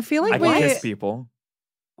 I feel I like can we're. kiss people.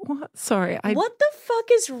 What? Sorry. What the fuck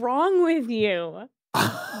is wrong with you?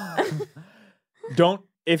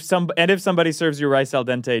 If somebody serves you rice al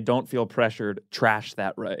dente, don't feel pressured. Trash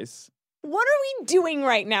that rice. What are we doing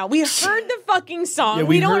right now? We heard the fucking song. Yeah,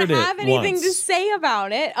 we we don't heard it have anything to once. say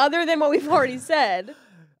about it other than what we've already said.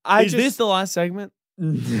 Is this the last segment?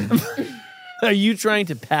 Are you trying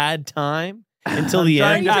to pad time until the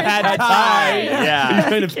end? trying to pad time. You're Yeah,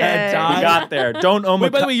 trying to pad we time. got there. Don't own.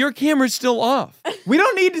 Wait, by the way, your camera's still off. we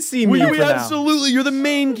don't need to see me. We for now. absolutely. You're the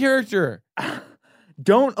main character.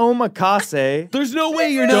 Don't omakase. There's no way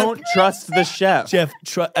you're not. Don't trust the chef. Jeff,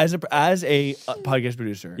 as a podcast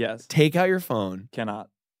producer, Yes. take out your phone. Cannot.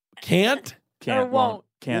 Can't? Can't. won't.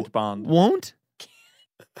 Can't bond. Won't?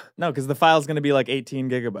 No, because the file's going to be like 18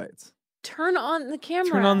 gigabytes. Turn on the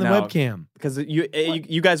camera. Turn on the No. webcam. Because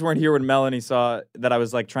you guys weren't here when Melanie saw that I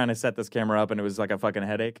was like trying to set this camera up and it was like a fucking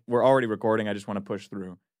headache. We're already recording. I just want to push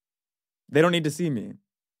through. They don't need to see me.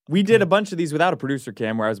 We did a bunch of these without a producer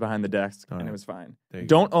cam where I was behind the desk and it was fine.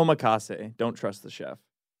 Don't omakase. Don't trust the chef.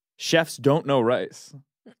 Chefs don't know rice.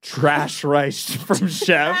 Trash rice from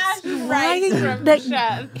chefs. Right from that-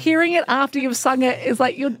 chef. Hearing it after you've sung it is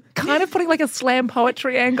like you're kind of putting like a slam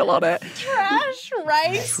poetry angle on it. Trash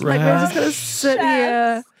rice. Like we're just gonna sit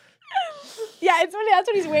here. Yeah, it's funny. That's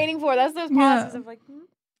what he's waiting for. That's those pauses of like.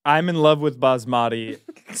 I'm in love with basmati,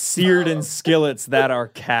 seared in skillets that are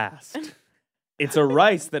cast. It's a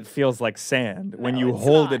rice that feels like sand when you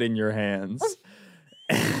hold it in your hands.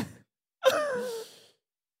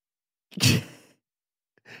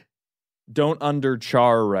 Don't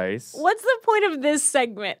underchar rice. What's the point of this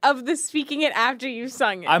segment of the speaking it after you've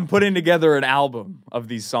sung it? I'm putting together an album of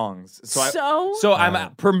these songs. So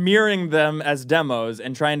I'm premiering them as demos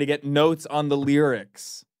and trying to get notes on the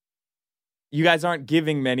lyrics. You guys aren't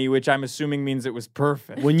giving many, which I'm assuming means it was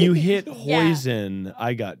perfect. When you hit Hoisin,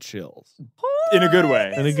 I got chills. In a good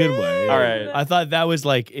way. In a good way. All right. I thought that was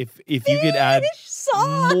like if you could add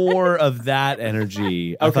more of that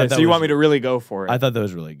energy. Okay, so you want me to really go for it. I thought that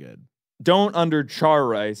was really good. Don't underchar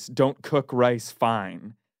rice. Don't cook rice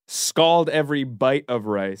fine. Scald every bite of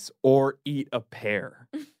rice or eat a pear.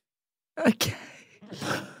 Okay.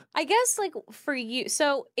 I guess like for you,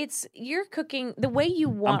 so you're cooking the way you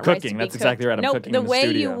want. I'm rice cooking. to be That's exactly cooked. right. I'm no, cooking the in the way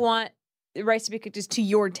studio. you want the rice to be cooked is to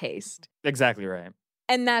your taste, Exactly right.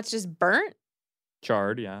 and that's just burnt.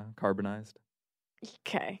 Charred, yeah. Carbonized.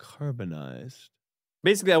 Okay. Carbonized.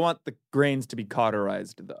 Basically, I want the grains to be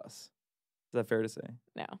cauterized thus. Is that fair to say?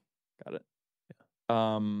 No. Got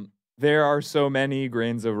it. There are so many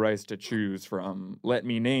grains of rice to choose from. Let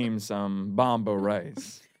me name some. Bomba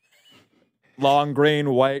rice. Long grain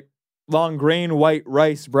white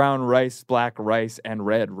rice, brown rice, black rice, and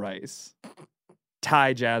red rice.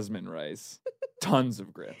 Thai jasmine rice. Tons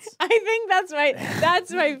of grits. I think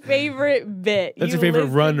that's my favorite bit. That's your favorite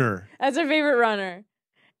runner. That's our favorite runner.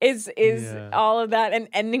 Is all of that and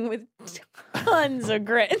ending with tons of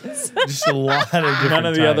grits. Just a lot of different None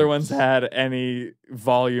of the other types. ones had any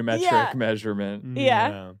volumetric measurement.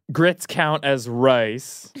 Yeah. Grits count as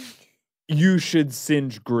rice. You should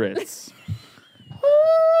singe grits.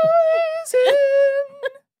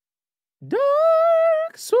 Dark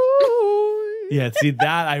soy. Yeah, see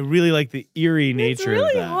that I really like the eerie nature really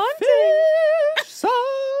of that. haunting. Fish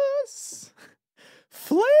sauce.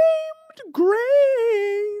 Flamed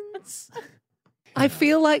grains. I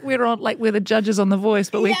feel like we're the judges on The Voice,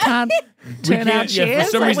 but we can't turn our chairs. Yeah, for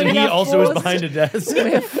some Like, reason we he are also is forced- behind a desk.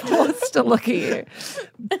 We're forced to look at you.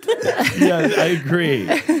 Yeah, I agree.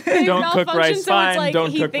 They Don't cook malfunction, rice so it's fine, like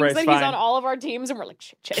don't he cook thinks rice that fine. he's on all of our teams, and we're like,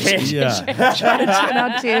 shit. Yeah. Trying to turn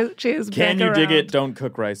our chairs Can back you dig around. it? Don't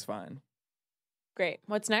cook rice fine. Great.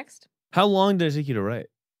 What's next? How long does it take you to write?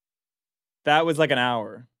 That was like an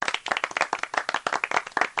hour.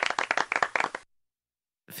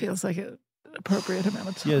 Feels like an appropriate amount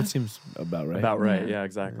of time. Yeah, that seems about right. About right. Yeah,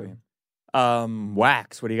 exactly.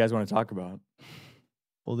 Wax. What do you guys want to talk about?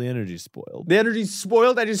 Well, the energy's spoiled. The energy's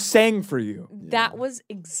spoiled. I just sang for you. That was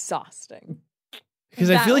exhausting. Because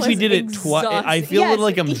I That feel like we was did it twice. I exhausting. feel a little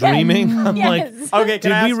like I'm Yes, dreaming. I'm like, yes. Okay,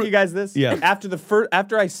 can I Did we ask you guys this? Yeah.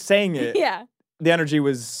 After I sang it, Yeah. the energy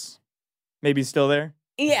was maybe still there.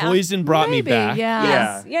 Yeah. Poison brought me Maybe, back. Yeah.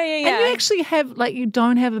 Yes. Yeah. And you actually have, like, you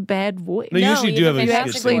don't have a bad voice. No, you usually do have a You good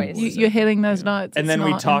actually, singing voice. you're hitting those notes. And It's then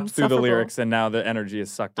we not talked through the insufferable. lyrics, and now the energy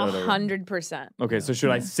is sucked out of it. 100%. Okay, so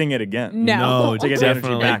should I sing it again? No. To get the energy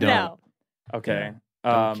definitely back. don't. No. Okay.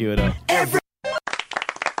 Don't cue it up.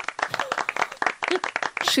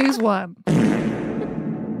 Choose one.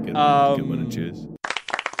 Good one to choose.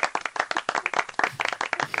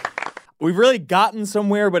 We've really gotten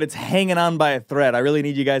somewhere, but it's hanging on by a thread. I really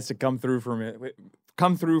need you guys to come through for me.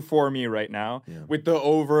 Come through for me right now with the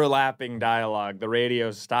overlapping dialogue, the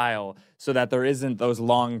radio style, so that there isn't those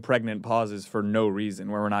long pregnant pauses for no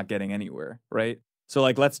reason where we're not getting anywhere, right? So,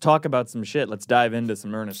 like, let's talk about some shit. Let's dive into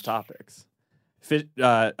some earnest topics.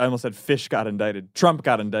 I almost said fish got indicted. Trump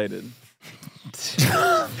got indicted.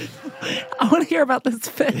 I want to hear about this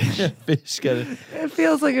fish. Fish got it. It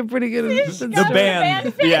feels like a pretty good. The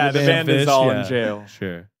band. Yeah, the band is Fish, all yeah. in jail.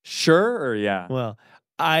 Sure. Sure or yeah? Well,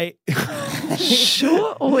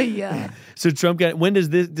 Sure or yeah. So Trump got. When does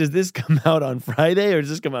this come out on Friday or does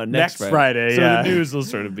this come out next Friday? So Yeah. the news will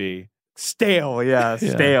sort of be Stale, yeah,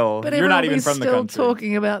 stale. But You're not even everyone was from the still country.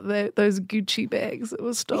 talking about those Gucci bags that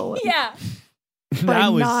were stolen Yeah. by that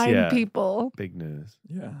was 9 people. big news.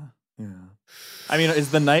 Yeah. I mean, is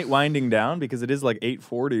the night winding down? Because it is like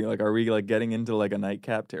 8:40. Like, are we like getting into like a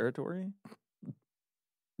nightcap territory?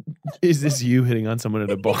 Is this you hitting on someone at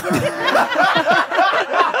a bar?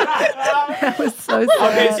 That was so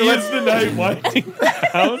sad. Okay, so Is the night winding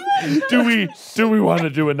down? Do we want to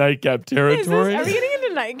do a nightcap territory? Are we getting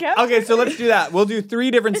into nightcap? Okay, so let's do that. We'll do 3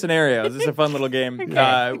 different scenarios. This is a fun little game,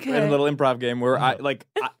 Okay. a little improv game where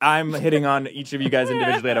I'm hitting on each of you guys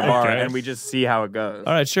individually at a bar, Okay. and we just see how it goes.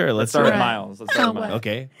 All right, sure. Let's Let's start with Right. Miles. Let's start with Can't Miles.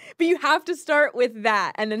 Okay. But you have to start with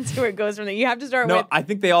that and then see where it goes from there. You have to start No, with. I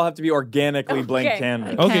think they all have to be organically blank Okay.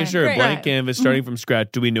 canvas. Okay, sure. Great. Blank Right. canvas, starting from scratch.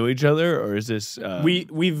 Do we know each other, or is this?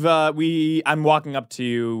 I'm walking up to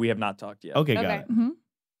you. We have not talked yet. Okay, got Okay. it.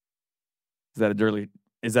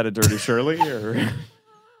 Is that a dirty Shirley or?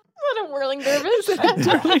 What a whirling dervish.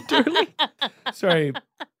 Sorry.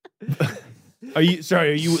 Are you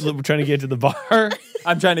trying to get to the bar?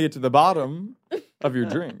 I'm trying to get to the bottom of your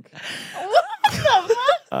drink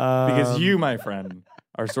because you, my friend,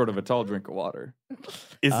 are sort of a tall drink of water.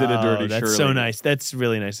 Is it a dirty That's Shirley? so nice. That's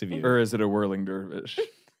really nice of you. Or is it a whirling dervish?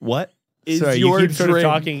 What? Is Sorry, your you keep sort of drink-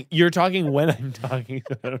 talking. You're talking when I'm talking.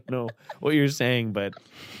 I don't know what you're saying, but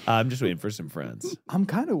I'm just waiting for some friends. I'm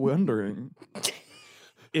kind of wondering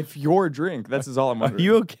if your drink. This is all I'm Are wondering.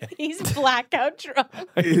 you okay? He's blackout drunk.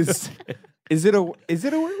 Is it a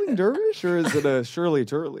whirling dervish or is it a Shirley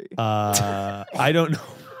Turley? I don't know.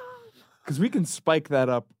 Because we can spike that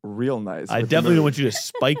up real nice. I with the definitely don't mood. want you to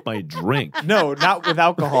spike my drink. No, not with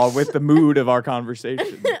alcohol. With the mood of our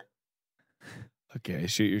conversation. Okay,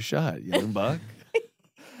 shoot your shot, young buck.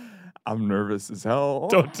 I'm nervous as hell.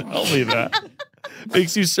 Don't tell me that.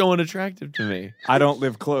 Makes you so unattractive to me. I don't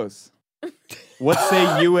live close. What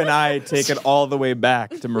say you and I take it all the way back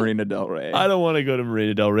to Marina Del Rey? I don't want to go to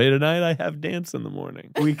Marina Del Rey tonight. I have dance in the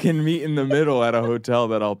morning. We can meet in the middle at a hotel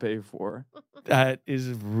that I'll pay for. That is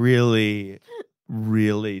really,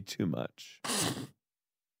 really too much.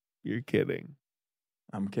 You're kidding.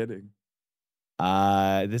 I'm kidding.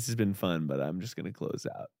 This has been fun, but I'm just going to close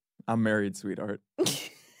out. I'm married, sweetheart.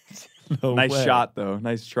 No Nice way. shot, though.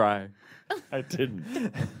 Nice try. I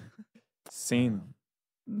didn't. Scene.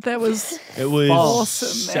 That was It was awesome,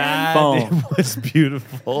 man. sad. Boom. It was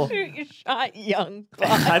beautiful. Shoot your shot, young buck.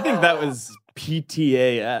 I think that was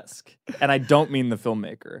PTA-esque. And I don't mean the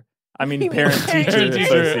filmmaker. I mean parent-teacher Teacher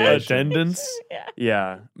association. attendance.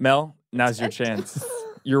 Yeah. Mel, now's your chance.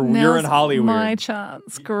 You're Now's in Hollywood. My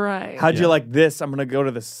chance. Great. How'd you like this? I'm gonna go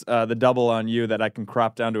to this the double on you that I can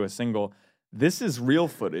crop down to a single. This is real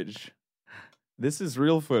footage. This is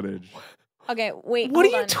real footage. Okay, wait. What are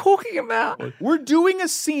hold you on. talking about? We're doing a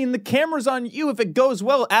scene. The camera's on you. If it goes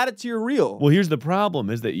well, add it to your reel. Well, here's the problem: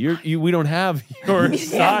 is that we don't have your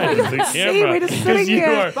side of the See, camera we're just 'cause sitting you here.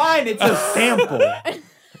 are. Fine, it's a sample.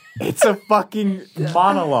 It's a fucking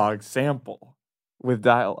monologue sample with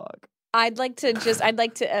dialogue. I'd like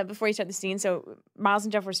to before you start the scene. So Miles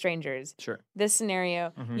and Jeff were strangers. Sure. This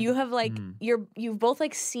scenario, you have like you've both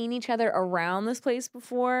like seen each other around this place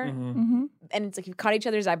before, Mm-hmm. and it's like you've caught each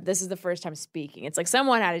other's eye. But this is the first time speaking. It's like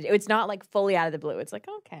someone had it. It's not like fully out of the blue. It's like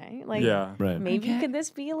okay, like Yeah. Right. maybe Okay. could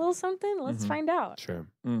this be a little something? Let's find out. Sure.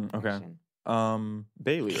 Okay.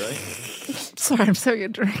 Bailey, right? Sorry, I'm serving a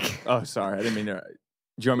drink. Oh, sorry. I didn't mean to.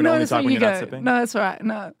 Do you want me to only that's talk where when you you're not go. sipping? No, that's all right.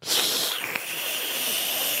 No.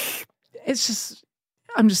 It's just,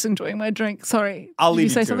 I'm just enjoying my drink. Sorry. I'll Did leave you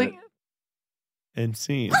say you to something? it. and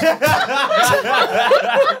scene.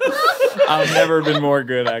 I've never been more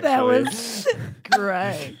good, actually. That was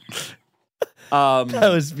great. That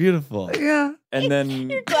was beautiful. Yeah. And then,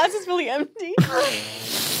 Your glass is really empty.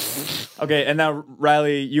 okay, and now,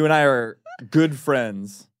 Riley, you and I are good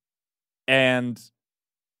friends. And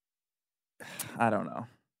I don't know.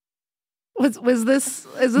 Was this?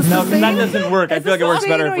 Is this No, the scene? that doesn't work. I feel like it works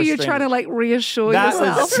better Or if are we're you strangers. trying to like reassure That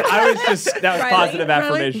yourself? that was positive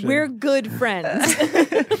affirmation. We're good friends.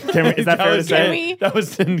 Is that fair to say? That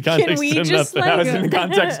was in context we to just, nothing. That was in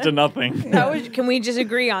context to nothing. Can we just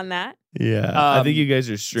agree on that? Yeah, I think you guys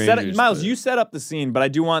are strangers. Miles, but- you set up the scene, but I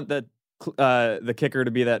do want the kicker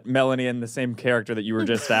to be that Melanie and the same character that you were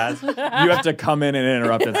just as. You have to come in and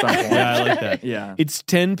interrupt at some point. Yeah, I like that. Yeah. It's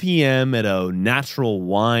 10 p.m. at a natural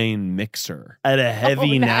wine mixer. At a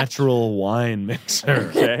heavy natural wine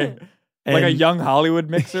mixer. Okay. Like a And- young Hollywood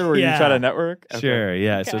mixer where you try to network? Okay. Sure,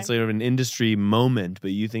 yeah. So Okay. it's like an industry moment,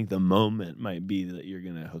 but you think the moment might be that you're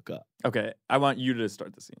going to hook up. Okay. I want you to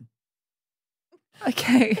start the scene.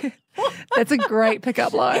 Okay. That's a great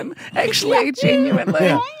pickup line. Actually, genuinely.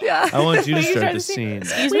 Yeah. I want you to Will you start start the the scene?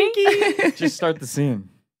 scene. Excuse me? Just start the scene.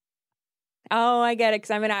 Oh, I get it,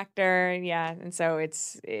 because I'm an actor. Yeah. And so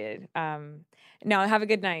no, have a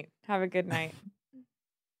good night. Have a good night.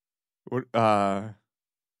 What, have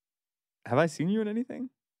I seen you in anything?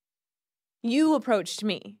 You approached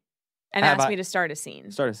me and Have asked I- me to start a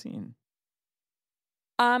scene. Start a scene.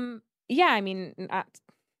 Yeah, I mean,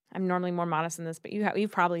 I'm normally more modest than this, but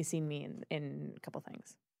you've probably seen me in a couple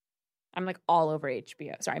things. I'm like all over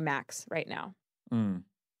HBO. Sorry, Max right now. Mm.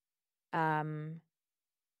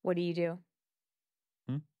 What do you do?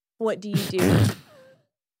 Hmm? What do you do?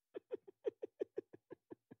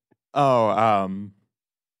 Oh,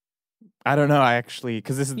 I don't know. I actually,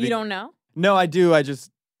 because this is You don't know? No, I do. This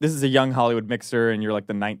is a young Hollywood mixer, and you're like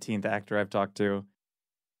the 19th actor I've talked to.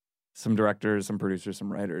 Some directors, some producers,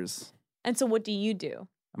 some writers. And so what do you do?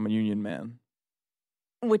 I'm a union man.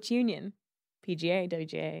 Which union? PGA,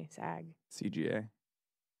 WGA, SAG. CGA.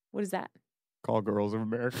 What is that? Call Girls of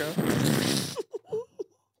America.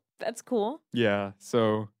 That's cool. Yeah.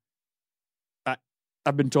 So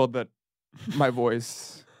I've been told that my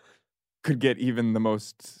voice could get even the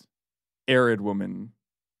most arid woman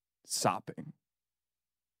sopping.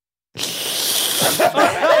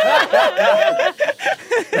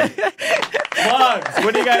 Plugs.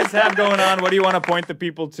 What do you guys have going on? What do you want to point the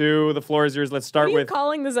people to? The floor is yours. Let's What start are you with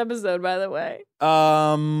calling this episode, by the way?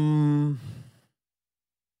 Headgum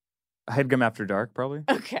After Dark, probably.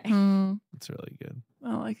 Okay. It's really good.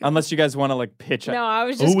 I like it. Unless you guys want to like pitch. No, I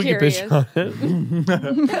was just we curious. can pitch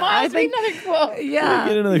on it. I think another quote. Yeah.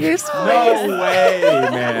 Get another- Yes, No please. way,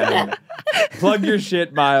 man. Plug your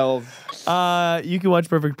shit, Miles. You can watch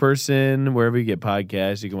Perfect Person wherever you get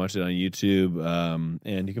podcasts. You can watch it on YouTube.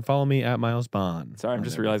 And you can follow me at Miles Bond. Sorry, I'm on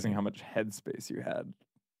just everything. realizing how much headspace you had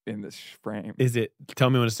in this frame. Is it? Tell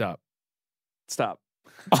me when to stop. Stop.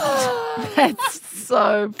 That's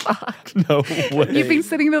so fucked. No way. You've been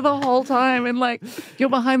sitting there the whole time and like you're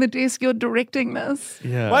behind the desk, you're directing this.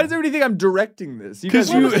 Yeah. Why does everybody think I'm directing this? You 'Cause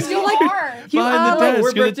guys you- You're like, You Behind the are. desk.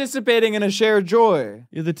 we're You're the- participating in a shared joy.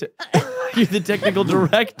 You're the you're the technical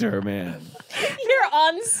director, man. you're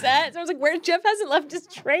on set. So I was like, where Jeff hasn't left his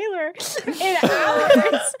trailer in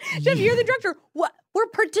hours. Jeff, you're the director. What? We're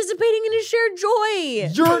participating in a shared joy.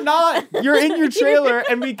 You're not. You're in your trailer,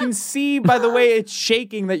 and we can see by the way it's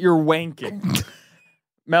shaking that you're wanking.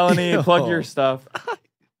 Melanie, plug your stuff.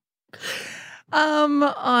 I'm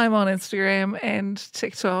on Instagram and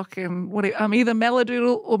TikTok and I'm either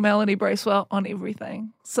Meladoodle or Melanie Bracewell on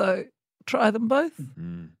everything. So try them both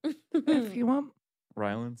if you want.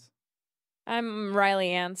 Rylance. I'm Riley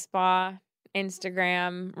Anspaugh,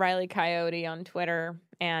 Instagram, Riley Coyote on Twitter,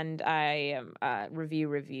 and I am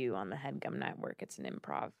review on the Headgum Network. It's an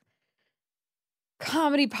improv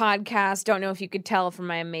comedy podcast. Don't know if you could tell from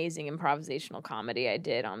my amazing improvisational comedy I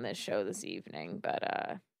did on this show this evening,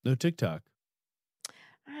 but No TikTok.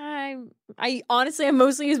 I honestly I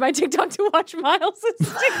mostly use my TikTok to watch Miles'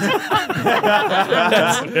 TikTok.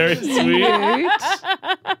 That's very sweet.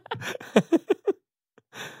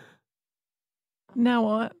 Now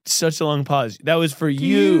what? Such a long pause. That was for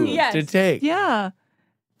you Yes. to take. Yeah.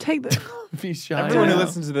 Take the Be shy. Everyone who now.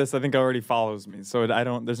 listens to this, I think, already follows me. So I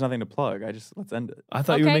don't. There's nothing to plug. Let's end it. I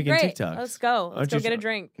thought you were making great. TikToks. Let's go. Let's Aren't go you get a so-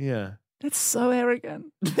 drink. Yeah. That's so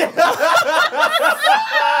arrogant.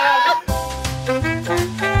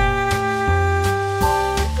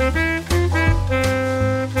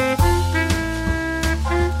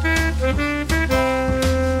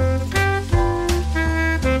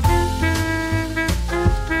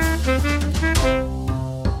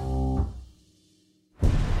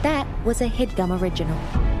 was a Headgum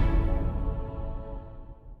original.